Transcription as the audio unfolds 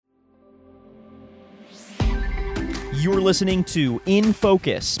You're listening to In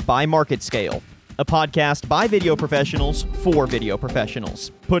Focus by MarketScale, a podcast by video professionals for video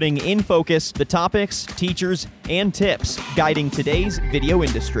professionals, putting in focus the topics, teachers, and tips guiding today's video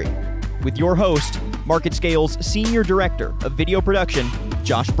industry. With your host, MarketScale's Senior Director of Video Production,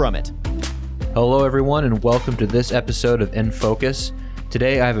 Josh Brummett. Hello, everyone, and welcome to this episode of In Focus.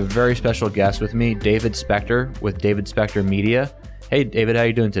 Today, I have a very special guest with me, David Spector with David Spector Media. Hey, David, how are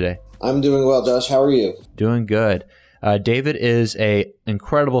you doing today? I'm doing well, Josh. How are you? Doing good. David is an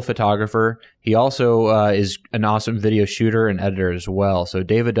incredible photographer. He also is an awesome video shooter and editor as well. So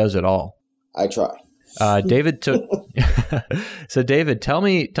David does it all. I try. David took. So David, tell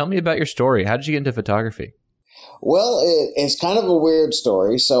me about your story. How did you get into photography? Well, it's kind of a weird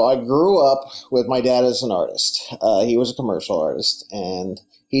story. So I grew up with my dad as an artist. He was a commercial artist, and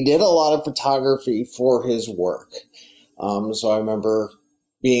he did a lot of photography for his work. So I remember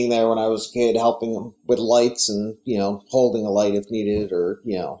being there when I was a kid, helping him with lights and, holding a light if needed, or,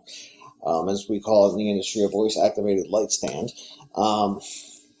 as we call it in the industry, a voice-activated light stand. But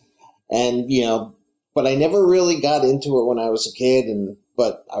I never really got into it when I was a kid,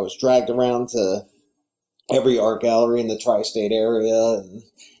 but I was dragged around to every art gallery in the tri-state area,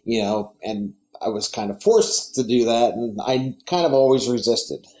 and I was kind of forced to do that, and I kind of always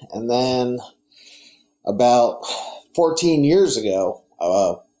resisted. And then about 14 years ago,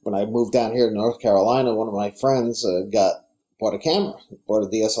 when I moved down here to North Carolina, one of my friends bought a camera, bought a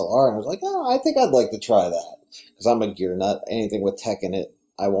DSLR, and I was like, I think I'd like to try that, because I'm a gear nut. Anything with tech in it,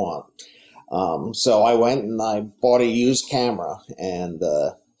 I want. So I went and I bought a used camera and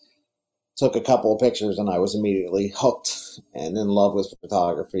took a couple of pictures, and I was immediately hooked and in love with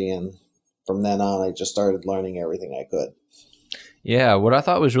photography. And from then on, I just started learning everything I could. Yeah, what I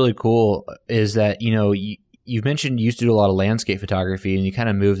thought was really cool is that, you mentioned you used to do a lot of landscape photography, and you kind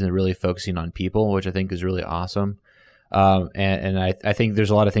of moved into really focusing on people, which I think is really awesome. And I think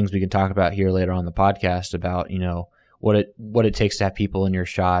there's a lot of things we can talk about here later on in the podcast about, what it takes to have people in your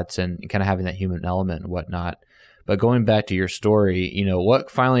shots and kind of having that human element and whatnot. But going back to your story,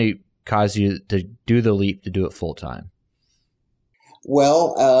 what finally caused you to do the leap to do it full time?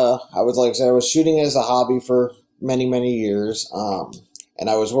 Well, I was shooting as a hobby for many, many years. And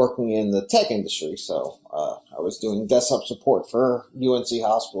I was working in the tech industry, so I was doing desktop support for UNC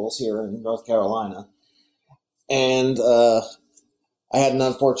hospitals here in North Carolina. And I had an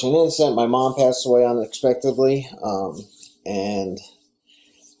unfortunate incident. My mom passed away unexpectedly. And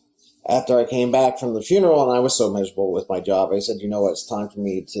after I came back from the funeral, and I was so miserable with my job, I said, it's time for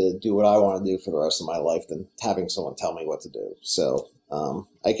me to do what I want to do for the rest of my life than having someone tell me what to do. So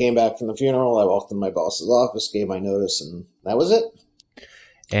I came back from the funeral. I walked in my boss's office, gave my notice, and that was it.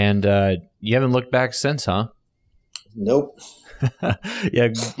 And you haven't looked back since, huh? Nope. Yeah,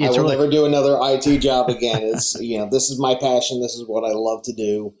 I will never do another IT job again. It's this is my passion. This is what I love to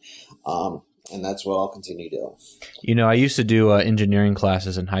do, and that's what I'll continue doing. I used to do engineering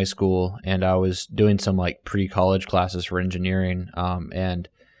classes in high school, and I was doing some pre-college classes for engineering. And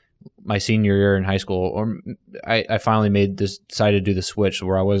my senior year in high school, I finally decided to do the switch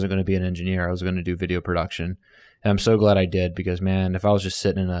where I wasn't going to be an engineer. I was going to do video production. And I'm so glad I did, because, man, if I was just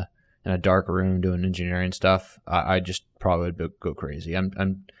sitting in a dark room doing engineering stuff, I just probably would go crazy.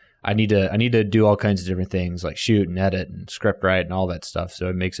 I need to do all kinds of different things, like shoot and edit and script write and all that stuff. So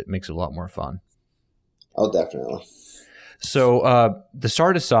it makes it a lot more fun. Oh, definitely. So to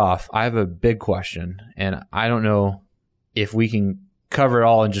start us off, I have a big question, and I don't know if we can cover it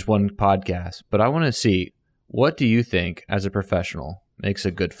all in just one podcast, but I want to see, what do you think as a professional makes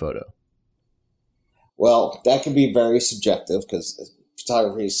a good photo? Well, that can be very subjective, because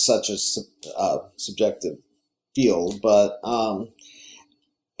photography is such a subjective field. But a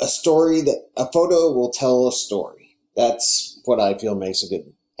photo will tell a story. That's what I feel makes a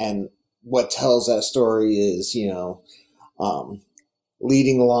good. And what tells that story is,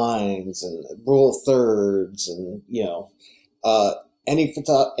 leading lines and rule of thirds, and any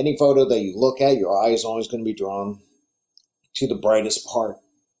photo that you look at, your eye is always going to be drawn to the brightest part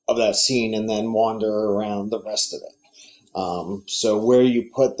of that scene and then wander around the rest of it. So where you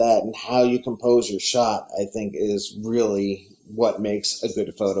put that and how you compose your shot, I think, is really what makes a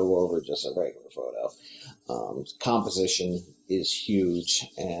good photo over just a regular photo. Composition is huge,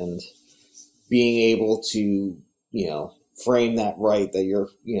 and being able to, frame that right, that you're,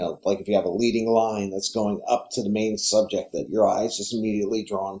 if you have a leading line that's going up to the main subject that your eye is just immediately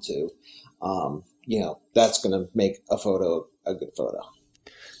drawn to, that's going to make a photo a good photo.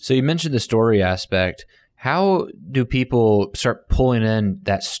 So you mentioned the story aspect. How do people start pulling in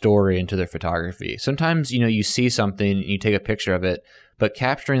that story into their photography? Sometimes, you see something, you take a picture of it, but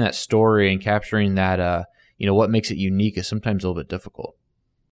capturing that story and capturing that, what makes it unique is sometimes a little bit difficult.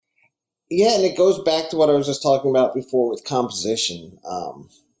 Yeah, and it goes back to what I was just talking about before with composition.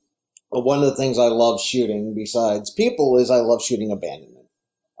 One of the things I love shooting besides people is I love shooting abandonment.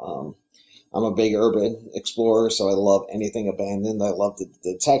 I'm a big urban explorer, so I love anything abandoned. I love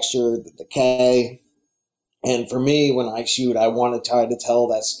the texture, the decay. And for me, when I shoot, I want to try to tell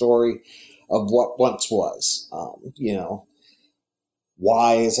that story of what once was.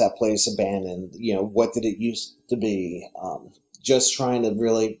 Why is that place abandoned? What did it used to be? Just trying to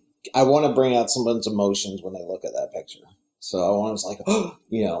really, I want to bring out someone's emotions when they look at that picture. So I want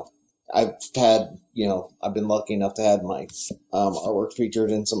to I've been lucky enough to have my artwork featured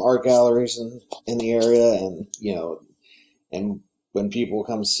in some art galleries in the area, and when people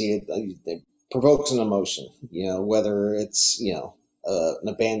come see it, it provokes an emotion. Whether it's an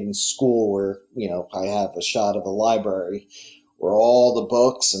abandoned school where I have a shot of a library where all the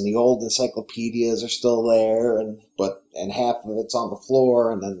books and the old encyclopedias are still there, and half of it's on the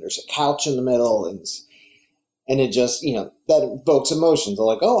floor, and then there's a couch in the middle, and it just, that evokes emotions. They're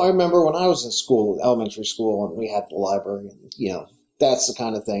like, oh, I remember when I was in school, elementary school, and we had the library. And, that's the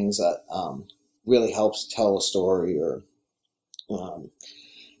kind of things that really helps tell a story, or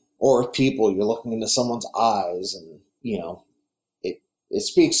people, you're looking into someone's eyes and, it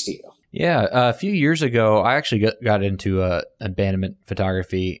speaks to you. Yeah. A few years ago, I actually got into abandonment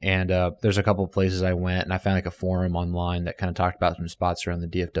photography, and there's a couple of places I went, and I found like a forum online that kind of talked about some spots around the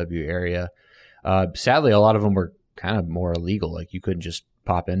DFW area. Sadly, a lot of them were kind of more illegal. Like you couldn't just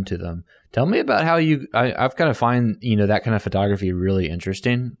pop into them. Tell me about how I've kind of find, that kind of photography really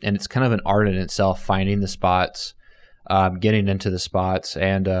interesting, and it's kind of an art in itself, finding the spots, getting into the spots,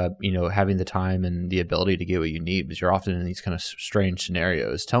 and, having the time and the ability to get what you need, because you're often in these kind of strange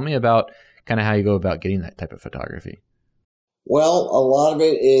scenarios. Tell me about kind of how you go about getting that type of photography. Well, a lot of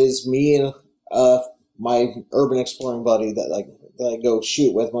it is me and my urban exploring buddy that I go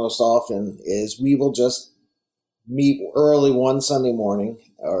shoot with most often. Is we will just meet early one Sunday morning,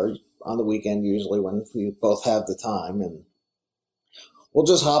 or on the weekend usually when we both have the time, and we'll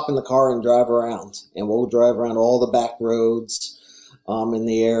just hop in the car and drive around. And we'll drive around all the back roads in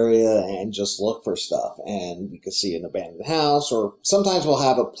the area and just look for stuff. And we could see an abandoned house, or sometimes we'll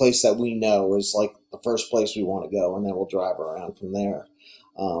have a place that we know is like the first place we want to go, and then we'll drive around from there.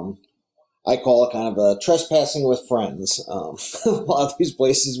 I call it kind of a trespassing with friends. A lot of these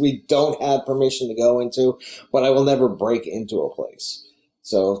places we don't have permission to go into, but I will never break into a place.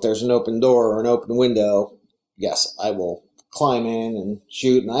 So if there's an open door or an open window, yes, I will climb in and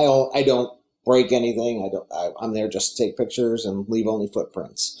shoot. And I don't break anything. I'm there just to take pictures and leave only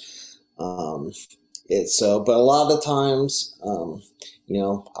footprints. But a lot of times,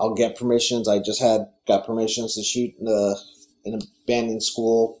 I'll get permissions. I just got permissions to shoot in an abandoned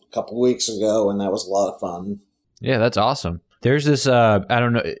school a couple of weeks ago, and that was a lot of fun. Yeah, that's awesome. There's this, I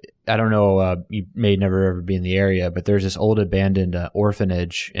don't know, you may never ever be in the area, but there's this old abandoned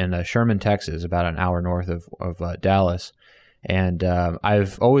orphanage in Sherman, Texas, about an hour north of Dallas. And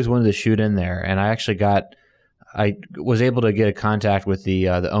I've always wanted to shoot in there. And I was able to get a contact with the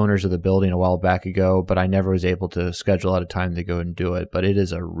owners of the building a while back ago, but I never was able to schedule out a time to go and do it. But it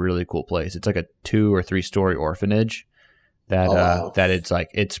is a really cool place. It's like a 2 or 3 story orphanage that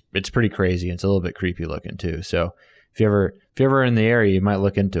it's pretty crazy. It's a little bit creepy looking too. So if you're ever in the area, you might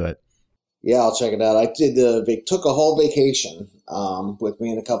look into it. Yeah, I'll check it out. I took a whole vacation with me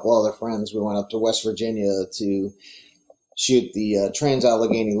and a couple other friends. We went up to West Virginia to shoot the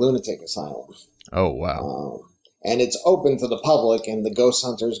Trans-Allegheny Lunatic Asylum. Oh, wow. And it's open to the public, and the ghost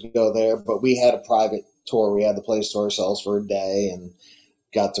hunters go there, but we had a private tour. We had the place to ourselves for a day and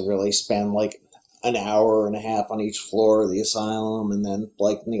got to really spend like an hour and a half on each floor of the asylum. And then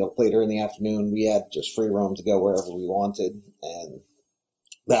later in the afternoon, we had just free roam to go wherever we wanted. And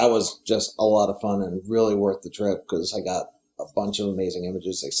that was just a lot of fun and really worth the trip, because I got a bunch of amazing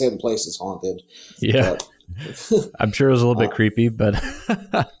images. They say the place is haunted. Yeah. I'm sure it was a little bit creepy, but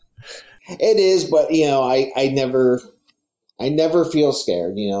it is. But I never feel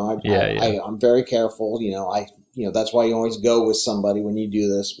scared. I'm very careful. That's why you always go with somebody when you do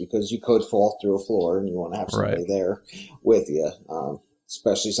this, because you could fall through a floor, and you want to have somebody there with you.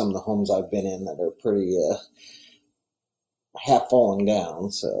 Especially some of the homes I've been in that are pretty half falling down.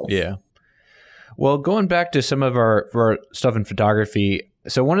 So yeah. Well, going back to some of our stuff in photography.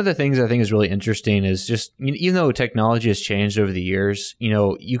 So one of the things I think is really interesting is just, even though technology has changed over the years,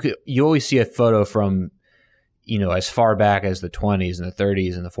 you always see a photo from, as far back as the 20s and the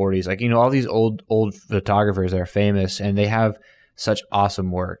 30s and the 40s, all these old photographers that are famous, and they have such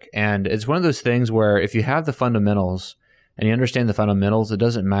awesome work. And it's one of those things where if you have the fundamentals, and you understand the fundamentals, it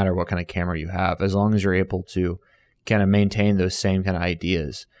doesn't matter what kind of camera you have, as long as you're able to kind of maintain those same kind of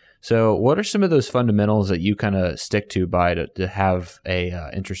ideas. So what are some of those fundamentals that you kind of stick to to have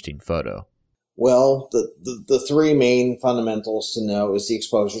a interesting photo? Well, the three main fundamentals to know is the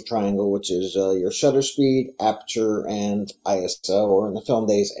exposure triangle, which is your shutter speed, aperture, and ISO, or in the film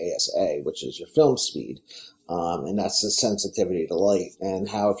days, ASA, which is your film speed. And that's the sensitivity to light, and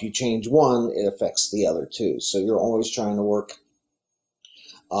how if you change one, it affects the other two. So you're always trying to work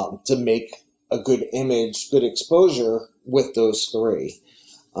to make a good image, good exposure with those three.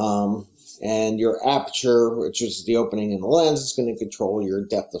 And your aperture, which is the opening in the lens, is going to control your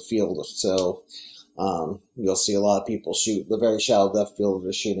depth of field. So you'll see a lot of people shoot the very shallow depth of field if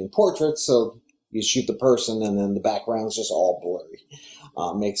they're shooting portraits. So you shoot the person and then the background's just all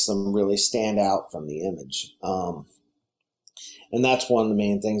blurry. Makes them really stand out from the image. And that's one of the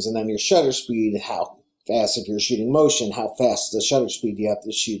main things. And then your shutter speed, how fast, if you're shooting motion, how fast the shutter speed you have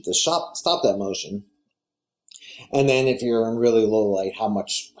to shoot to stop that motion. And then if you're in really low light, how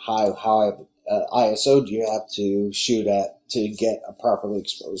high ISO do you have to shoot at to get a properly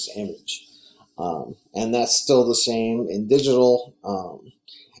exposed image? And that's still the same in digital,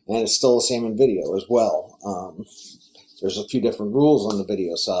 and it's still the same in video as well. There's a few different rules on the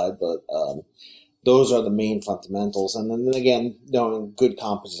video side, but those are the main fundamentals. And then again, knowing good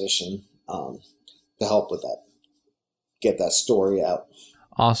composition to help with that, get that story out.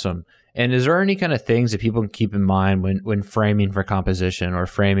 Awesome. And is there any kind of things that people can keep in mind when framing for composition or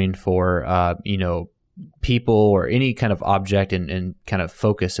framing for, people or any kind of object and kind of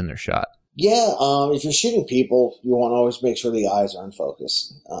focus in their shot? Yeah, if you're shooting people, you want to always make sure the eyes are in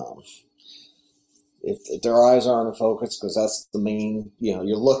focus. If their eyes aren't in focus, because that's the main,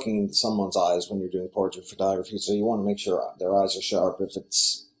 you're looking into someone's eyes when you're doing portrait photography, so you want to make sure their eyes are sharp. If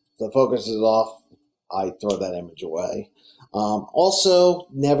the focus is off, I throw that image away. Also,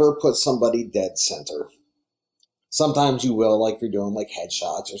 never put somebody dead center. Sometimes you will, like if you're doing like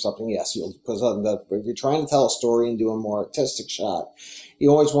headshots or something, yes, you'll put something that, but if you're trying to tell a story and do a more artistic shot, you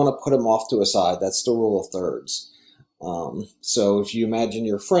always want to put them off to a side. That's the rule of thirds. So if you imagine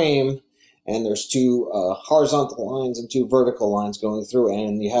your frame and there's two horizontal lines and two vertical lines going through,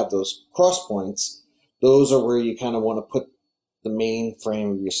 and you have those cross points, those are where you kind of want to put the main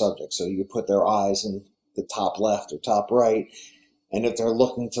frame of your subject. So you put their eyes in the top left or top right, and if they're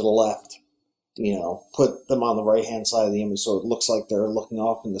looking to the left, put them on the right-hand side of the image so it looks like they're looking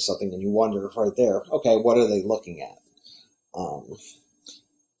off into something, and you wonder right there, okay, what are they looking at?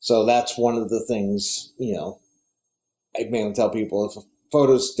 So that's one of the things, I mainly tell people, if a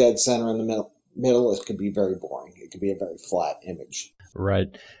photo's dead center in the middle, it could be very boring. It could be a very flat image.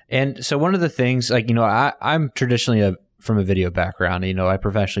 Right. And so one of the things, I'm traditionally from a video background, I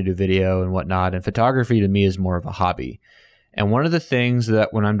professionally do video and whatnot, and photography to me is more of a hobby. And one of the things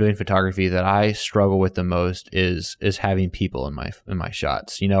that when I'm doing photography that I struggle with the most is having people in my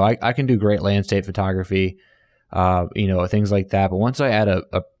shots. I can do great landscape photography, things like that. But once I add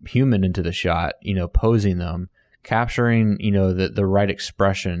a human into the shot, posing them, capturing, the right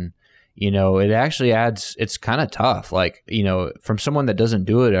expression, it actually adds, it's kind of tough. From someone that doesn't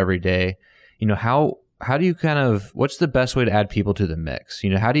do it every day, how do you what's the best way to add people to the mix?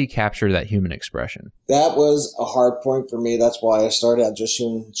 How do you capture that human expression? That was a hard point for me. That's why I started out just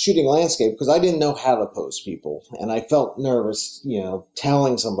shooting landscape, because I didn't know how to pose people. And I felt nervous,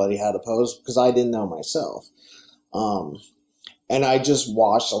 telling somebody how to pose because I didn't know myself. And I just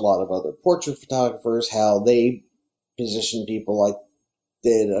watched a lot of other portrait photographers, how they position people. I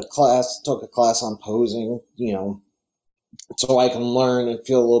took a class on posing, so I can learn and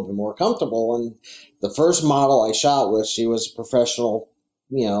feel a little bit more comfortable. And the first model I shot with, she was a professional,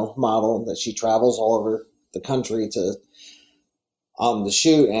 model that she travels all over the country to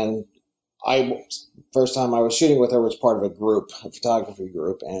shoot. And first time I was shooting with her was part of a photography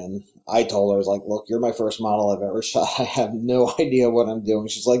group. And I told her, I was like, look, you're my first model I've ever shot. I have no idea what I'm doing.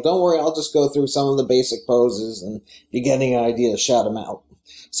 She's like, don't worry, I'll just go through some of the basic poses, and if you get any idea, shout them out.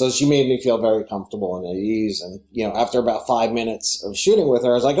 So she made me feel very comfortable and at ease. And, after about 5 minutes of shooting with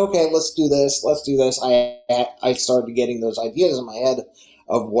her, I was like, okay, let's do this. I started getting those ideas in my head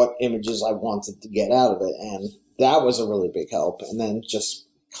of what images I wanted to get out of it. And that was a really big help. And then just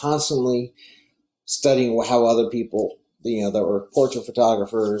constantly studying how other people, that were portrait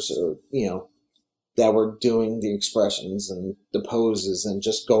photographers or, that were doing the expressions and the poses, and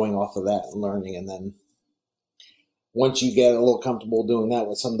just going off of that and learning. And then once you get a little comfortable doing that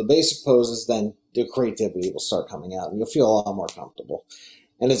with some of the basic poses, then the creativity will start coming out and you'll feel a lot more comfortable.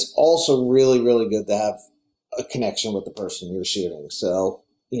 And it's also really, really good to have a connection with the person you're shooting. So,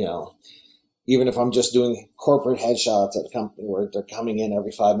 even if I'm just doing corporate headshots at a company where they're coming in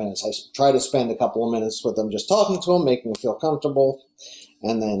every 5 minutes, I try to spend a couple of minutes with them, just talking to them, making them feel comfortable,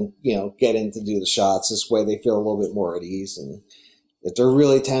 and then, get in to do the shots. This way they feel a little bit more at ease. And if they're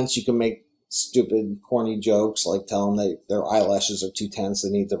really tense, you can make stupid, corny jokes, like tell them their eyelashes are too tense, they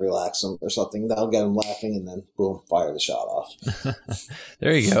need to relax them or something. That'll get them laughing, and then boom, fire the shot off.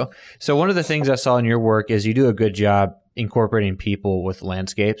 There you go. So one of the things I saw in your work is you do a good job incorporating people with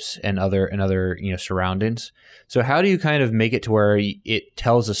landscapes and other surroundings. So how do you kind of make it to where it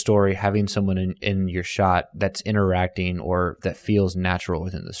tells a story having someone in your shot that's interacting or that feels natural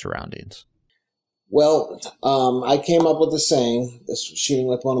within the surroundings? Well, I came up with a saying, this was shooting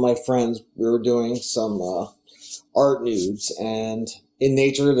with one of my friends. We were doing some art nudes, and in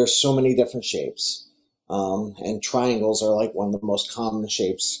nature there's so many different shapes. And triangles are like one of the most common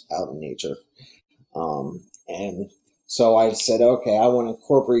shapes out in nature. And so I said, okay, I want to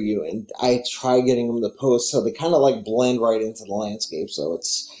incorporate you. And I try getting them to pose so they kind of like blend right into the landscape. So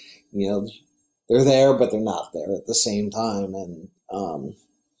it's, they're there, but they're not there at the same time.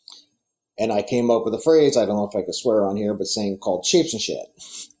 And I came up with a phrase, I don't know if I could swear on here, but saying called shapes and shit.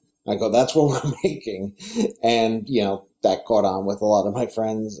 I go, that's what we're making. And, that caught on with a lot of my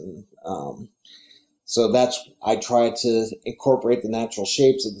friends. And so I try to incorporate the natural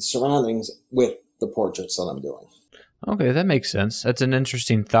shapes of the surroundings with the portraits that I'm doing. Okay, that makes sense. That's an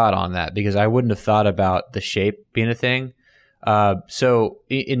interesting thought on that, because I wouldn't have thought about the shape being a thing. So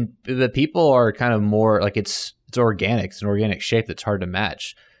the people are kind of more like it's organic. It's an organic shape that's hard to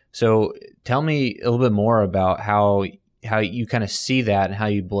match. So tell me a little bit more about how you kind of see that and how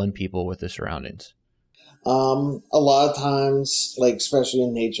you blend people with the surroundings. A lot of times, like especially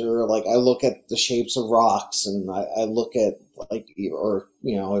in nature, like I look at the shapes of rocks, and I look at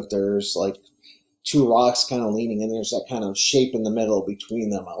if there's like two rocks kind of leaning and there's that kind of shape in the middle between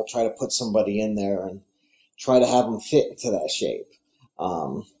them, I'll try to put somebody in there and try to have them fit into that shape.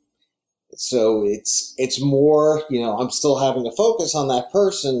 So it's more, I'm still having a focus on that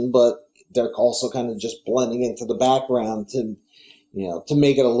person, but they're also kind of just blending into the background to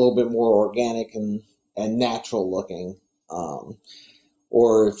make it a little bit more organic and natural looking.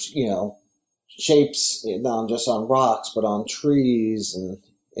 Or if, shapes, not just on rocks, but on trees and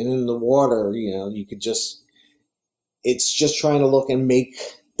in the water, you could it's just trying to look and make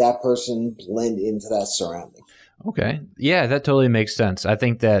that person blend into that surrounding. Okay. Yeah, that totally makes sense. I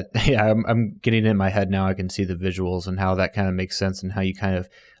think that, I'm getting it in my head now. I can see the visuals and how that kind of makes sense and how you kind of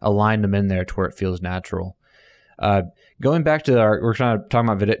align them in there to where it feels natural. Going back to we're talking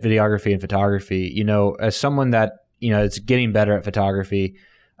about videography and photography, as someone that, is getting better at photography,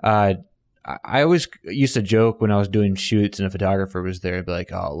 I always used to joke when I was doing shoots and a photographer was there, I'd be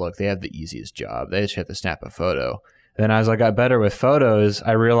like, oh, look, they have the easiest job. They just have to snap a photo. And then as I got better with photos,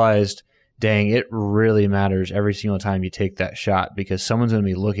 I realized, dang, it really matters every single time you take that shot, because someone's going to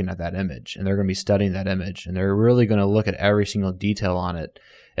be looking at that image and they're going to be studying that image and they're really going to look at every single detail on it.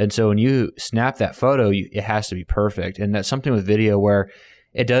 And so when you snap that photo, it has to be perfect. And that's something with video where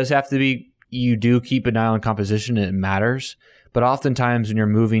it does have to be, you do keep an eye on composition and it matters. But oftentimes when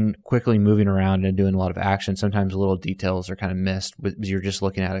you're quickly moving around and doing a lot of action, sometimes little details are kind of missed because you're just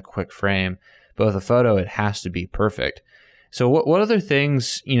looking at a quick frame. But with a photo, it has to be perfect. So what other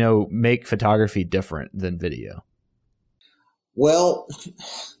things, make photography different than video? Well,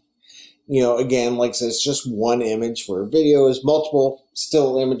 again, like I said, it's just one image, where video is multiple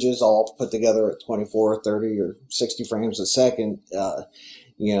still images all put together at 24, 30, or 60 frames a second.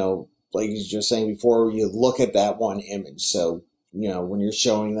 Like you were just saying before, you look at that one image. So, when you're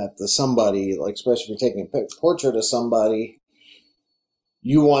showing that to somebody, like especially if you're taking a portrait of somebody,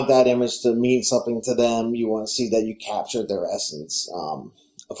 you want that image to mean something to them. You want to see that you captured their essence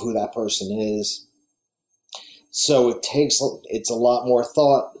of who that person is. So it's a lot more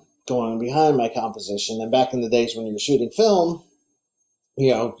thought going behind my composition. And back in the days when you were shooting film,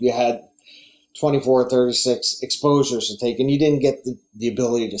 you had 24, 36 exposures to take, and you didn't get the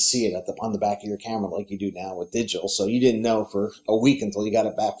ability to see it on the back of your camera like you do now with digital. So you didn't know for a week until you got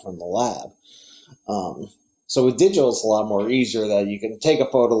it back from the lab. So with digital, it's a lot more easier that you can take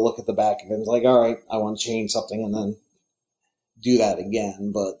a photo, look at the back of it, and it's like, all right, I want to change something, and then do that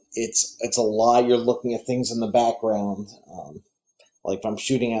again. But it's a lot. You're looking at things in the background. Like if I'm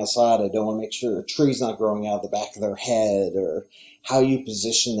shooting outside, I don't want to make sure a tree's not growing out of the back of their head, or how you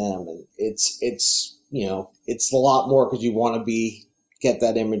position them. And it's a lot more, because you want to get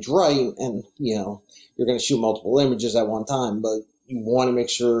that image right. And, you're going to shoot multiple images at one time, but you want to make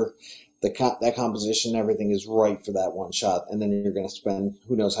sure that composition, everything is right for that one shot. And then you're going to spend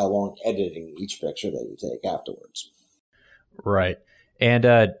who knows how long editing each picture that you take afterwards. Right. And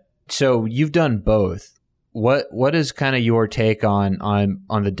So you've done both. What is kind of your take on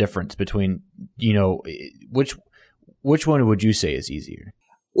the difference between, which one would you say is easier?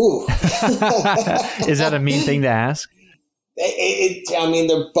 Ooh. Is that a mean thing to ask? I mean,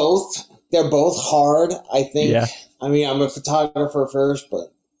 they're both hard. I think. Yeah. I mean, I'm a photographer first,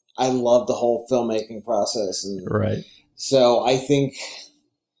 but I love the whole filmmaking process, and right. So I think,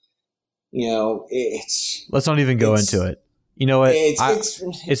 it's. Let's not even go into it. You know what?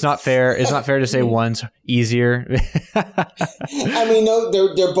 It's not fair. It's not fair to say one's easier. I mean, no,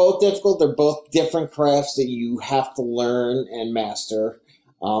 they're both difficult. They're both different crafts that you have to learn and master.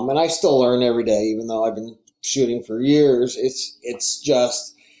 And I still learn every day, even though I've been shooting for years. It's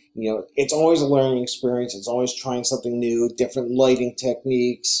just, it's always a learning experience. It's always trying something new, different lighting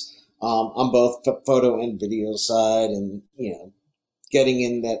techniques on both photo and video side, and getting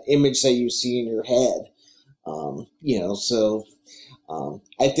in that image that you see in your head.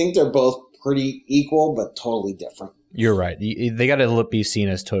 I think they're both pretty equal, but totally different. You're right. They got to be seen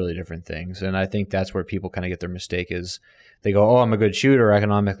as totally different things. And I think that's where people kind of get their mistake is they go, oh, I'm a good shooter. I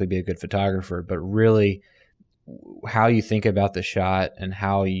can automatically be a good photographer. But really how you think about the shot and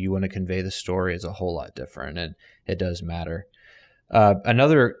how you want to convey the story is a whole lot different. And it does matter.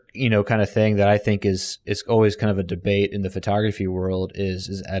 Another, kind of thing that I think is always kind of a debate in the photography world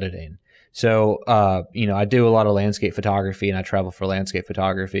is editing. So, I do a lot of landscape photography and I travel for landscape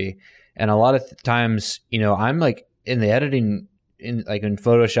photography. And a lot of times, I'm like in the editing in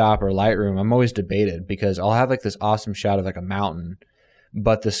Photoshop or Lightroom, I'm always debated because I'll have like this awesome shot of like a mountain,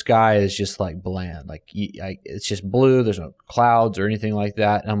 but the sky is just like bland. Like it's just blue. There's no clouds or anything like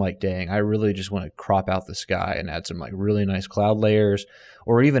that. And I'm like, dang, I really just want to crop out the sky and add some like really nice cloud layers,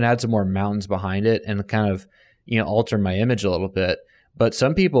 or even add some more mountains behind it and kind of, alter my image a little bit. But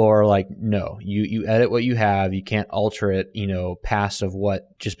some people are like, no, you edit what you have. You can't alter it, past of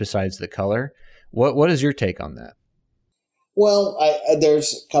what just besides the color. What is your take on that? Well,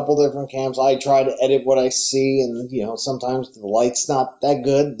 there's a couple different camps. I try to edit what I see, and sometimes the light's not that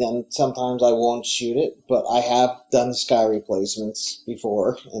good. Then sometimes I won't shoot it. But I have done sky replacements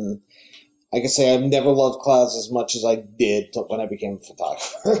before, and I can say I've never loved clouds as much as I did when I became a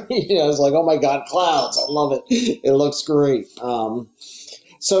photographer. It's like, oh my God, clouds! I love it. It looks great.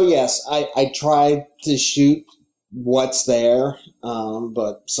 So yes, I try to shoot what's there,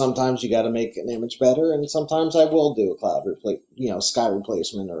 but sometimes you got to make an image better, and sometimes I will do a sky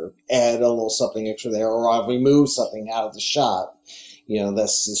replacement, or add a little something extra there, or I'll remove something out of the shot,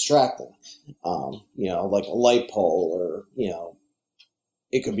 that's distracting, like a light pole, or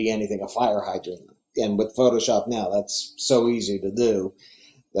it could be anything, a fire hydrant. And with Photoshop now, that's so easy to do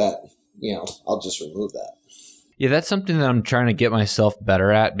that I'll just remove that. Yeah, that's something that I'm trying to get myself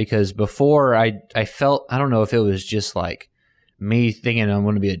better at, because before I felt, I don't know if it was just like me thinking I'm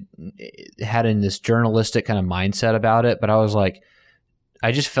going to be having this journalistic kind of mindset about it, but I was like,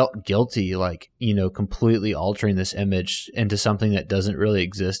 I just felt guilty, like, completely altering this image into something that doesn't really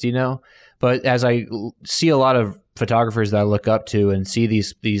exist, But as I see a lot of photographers that I look up to and see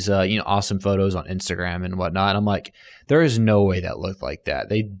these awesome photos on Instagram and whatnot, I'm like, there is no way that looked like that.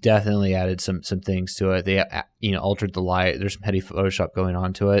 They definitely added some things to it. They altered the light. There's some heady Photoshop going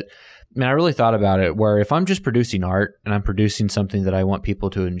on to it. I mean, I really thought about it, where if I'm just producing art and I'm producing something that I want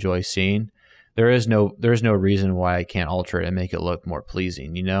people to enjoy seeing, there is no reason why I can't alter it and make it look more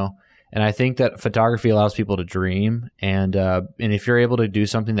pleasing, And I think that photography allows people to dream, and if you're able to do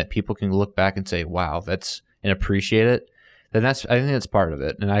something that people can look back and say, "Wow, and appreciate it," then I think that's part of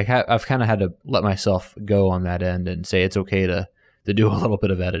it. And I've kind of had to let myself go on that end and say it's okay to do a little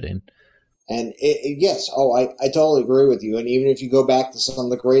bit of editing. And yes, I totally agree with you. And even if you go back to some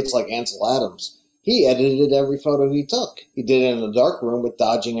of the greats like Ansel Adams, he edited every photo he took. He did it in a dark room with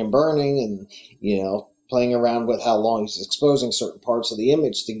dodging and burning, and playing around with how long he's exposing certain parts of the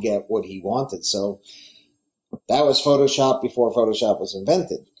image to get what he wanted. So that was Photoshop before Photoshop was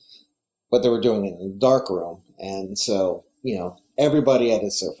invented. But they were doing it in a dark room. And so, everybody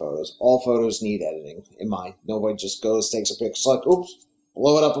edits their photos. All photos need editing in mind. Nobody just goes, takes a picture, it's like, oops,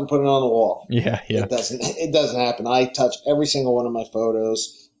 blow it up and put it on the wall. Yeah. It doesn't happen. I touch every single one of my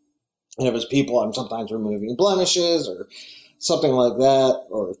photos. And if it's people, I'm sometimes removing blemishes or something like that,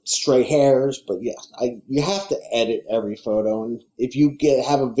 or stray hairs. But yeah, you have to edit every photo. And if you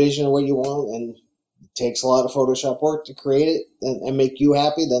have a vision of what you want, and it takes a lot of Photoshop work to create it and make you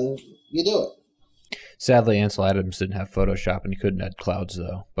happy, then you do it. Sadly, Ansel Adams didn't have Photoshop, and he couldn't add clouds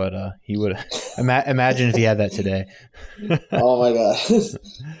though. But he would imagine if he had that today. Oh my God.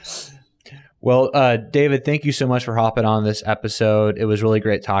 Well, David, thank you so much for hopping on this episode. It was really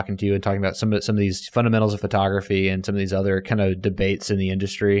great talking to you and talking about some of these fundamentals of photography and some of these other kind of debates in the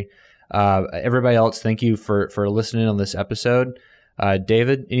industry. Everybody else, thank you for listening on this episode.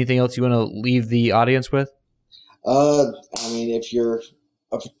 David, anything else you want to leave the audience with? If you're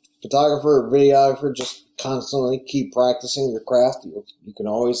a photographer or videographer, just constantly keep practicing your craft. You can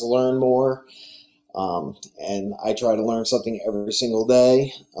always learn more. And I try to learn something every single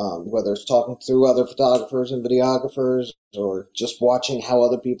day, whether it's talking through other photographers and videographers or just watching how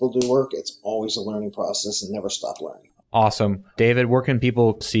other people do work. It's always a learning process and never stop learning. Awesome. David, where can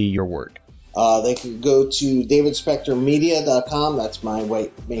people see your work? They can go to davidspectormedia.com. That's my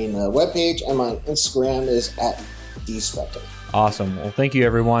main webpage, and my Instagram is @dspector. Awesome. Well, thank you,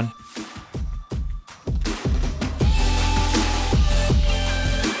 everyone.